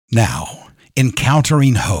Now,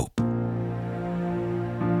 Encountering Hope.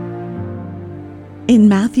 In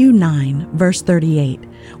Matthew 9, verse 38,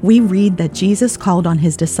 we read that Jesus called on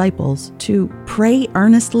his disciples to pray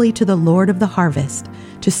earnestly to the Lord of the harvest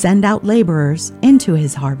to send out laborers into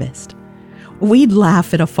his harvest. We'd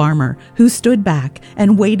laugh at a farmer who stood back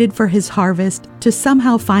and waited for his harvest to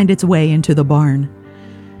somehow find its way into the barn.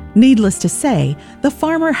 Needless to say, the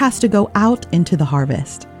farmer has to go out into the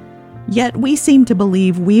harvest. Yet we seem to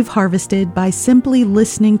believe we've harvested by simply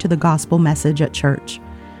listening to the gospel message at church.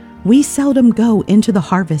 We seldom go into the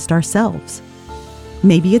harvest ourselves.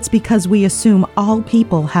 Maybe it's because we assume all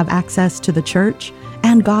people have access to the church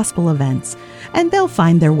and gospel events, and they'll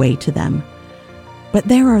find their way to them. But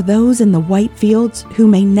there are those in the white fields who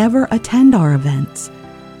may never attend our events.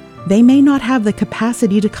 They may not have the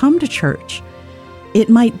capacity to come to church. It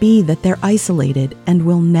might be that they're isolated and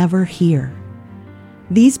will never hear.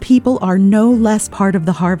 These people are no less part of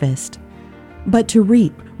the harvest, but to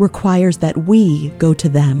reap requires that we go to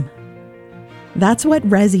them. That's what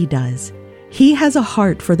Rezi does. He has a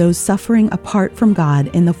heart for those suffering apart from God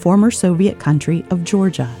in the former Soviet country of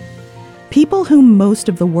Georgia, people whom most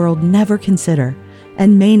of the world never consider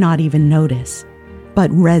and may not even notice,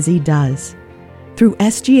 but Rezi does. Through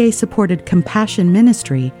SGA-supported Compassion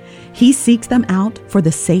Ministry, he seeks them out for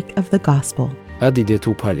the sake of the gospel.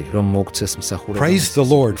 Praise the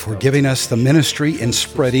Lord for giving us the ministry and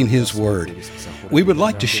spreading His Word. We would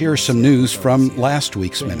like to share some news from last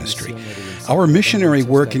week's ministry. Our missionary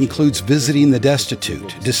work includes visiting the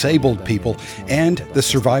destitute, disabled people, and the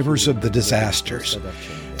survivors of the disasters.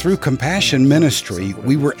 Through Compassion Ministry,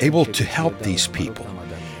 we were able to help these people.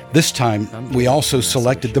 This time, we also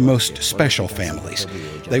selected the most special families.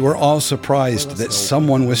 They were all surprised that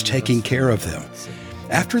someone was taking care of them.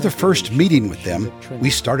 After the first meeting with them, we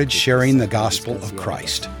started sharing the gospel of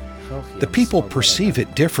Christ. The people perceive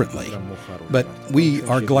it differently, but we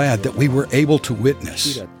are glad that we were able to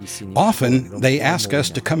witness. Often, they ask us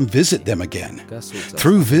to come visit them again.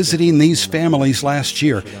 Through visiting these families last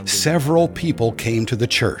year, several people came to the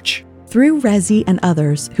church. Through Rezi and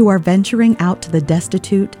others who are venturing out to the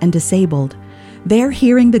destitute and disabled, they're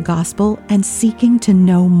hearing the gospel and seeking to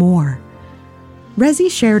know more.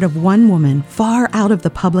 Rezi shared of one woman far out of the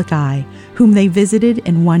public eye whom they visited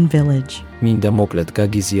in one village.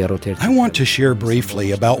 I want to share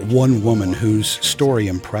briefly about one woman whose story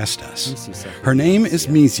impressed us. Her name is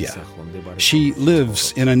Mizia. She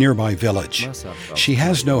lives in a nearby village. She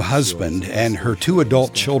has no husband, and her 2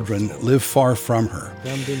 adult children live far from her.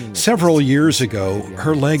 Several years ago,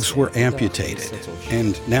 her legs were amputated,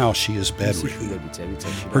 and now she is bedridden.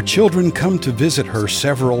 Her children come to visit her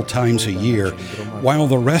several times a year, while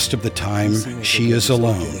the rest of the time she is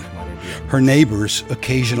alone. Her neighbors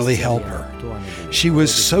occasionally help her. She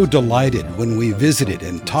was so delighted when we visited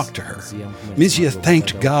and talked to her. Mizia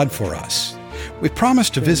thanked God for us. We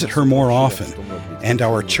promised to visit her more often, and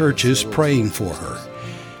our church is praying for her.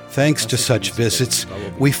 Thanks to such visits,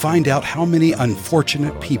 we find out how many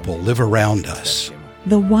unfortunate people live around us.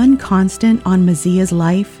 The one constant on Mizia's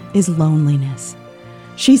life is loneliness.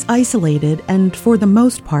 She's isolated and, for the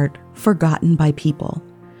most part, forgotten by people.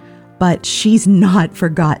 But she's not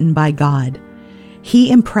forgotten by God.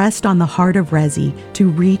 He impressed on the heart of Rezi to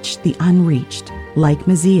reach the unreached, like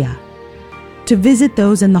Mizia, to visit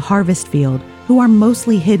those in the harvest field who are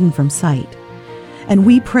mostly hidden from sight. And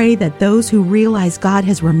we pray that those who realize God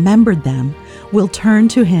has remembered them will turn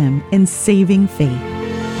to Him in saving faith.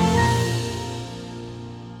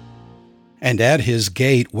 And at his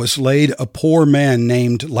gate was laid a poor man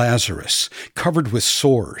named Lazarus, covered with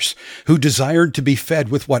sores, who desired to be fed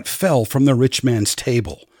with what fell from the rich man's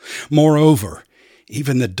table. Moreover,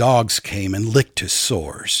 even the dogs came and licked his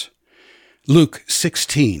sores. Luke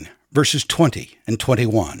 16, verses 20 and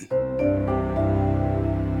 21.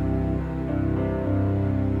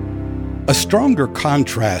 A stronger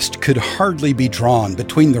contrast could hardly be drawn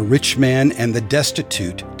between the rich man and the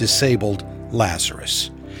destitute, disabled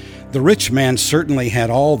Lazarus. The rich man certainly had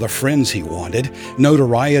all the friends he wanted,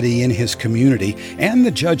 notoriety in his community, and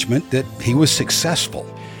the judgment that he was successful.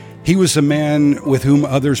 He was a man with whom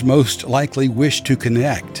others most likely wished to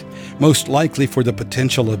connect, most likely for the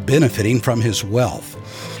potential of benefiting from his wealth.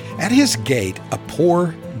 At his gate, a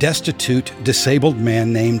poor, destitute, disabled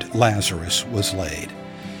man named Lazarus was laid.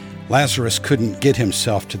 Lazarus couldn't get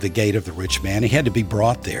himself to the gate of the rich man. He had to be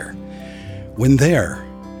brought there. When there,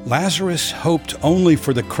 Lazarus hoped only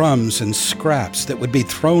for the crumbs and scraps that would be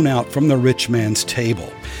thrown out from the rich man's table.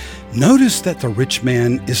 Notice that the rich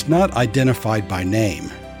man is not identified by name,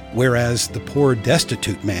 whereas the poor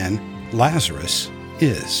destitute man, Lazarus,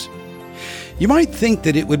 is. You might think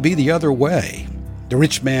that it would be the other way. The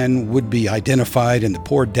rich man would be identified and the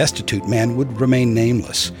poor destitute man would remain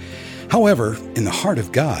nameless. However, in the heart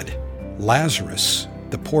of God, Lazarus,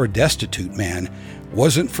 the poor destitute man,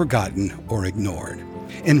 wasn't forgotten or ignored.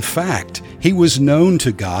 In fact, he was known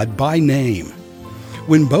to God by name.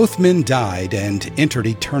 When both men died and entered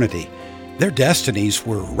eternity, their destinies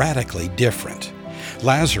were radically different.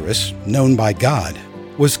 Lazarus, known by God,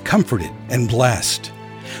 was comforted and blessed.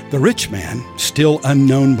 The rich man, still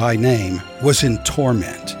unknown by name, was in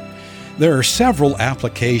torment. There are several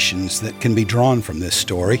applications that can be drawn from this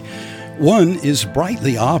story. One is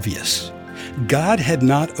brightly obvious. God had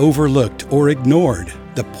not overlooked or ignored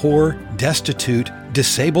the poor, destitute,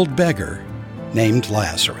 disabled beggar named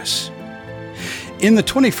Lazarus. In the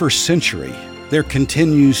 21st century, there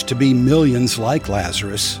continues to be millions like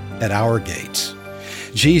Lazarus at our gates.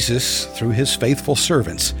 Jesus, through his faithful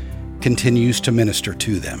servants, continues to minister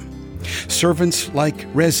to them. Servants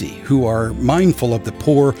like Rezi, who are mindful of the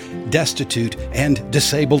poor, destitute, and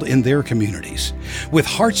disabled in their communities. With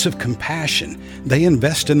hearts of compassion, they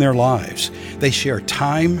invest in their lives. They share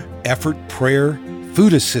time, effort, prayer,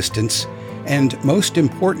 food assistance, and most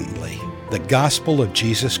importantly, the gospel of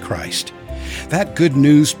Jesus Christ. That good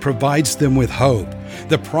news provides them with hope,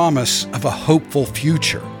 the promise of a hopeful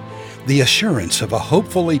future, the assurance of a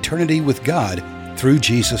hopeful eternity with God through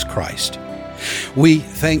Jesus Christ. We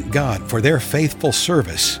thank God for their faithful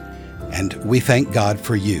service, and we thank God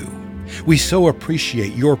for you. We so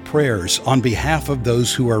appreciate your prayers on behalf of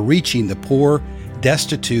those who are reaching the poor,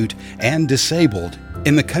 destitute, and disabled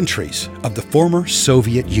in the countries of the former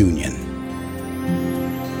Soviet Union.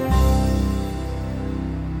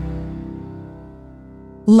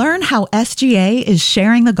 Learn how SGA is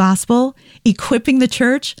sharing the gospel, equipping the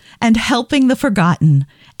church, and helping the forgotten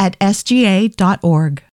at sga.org.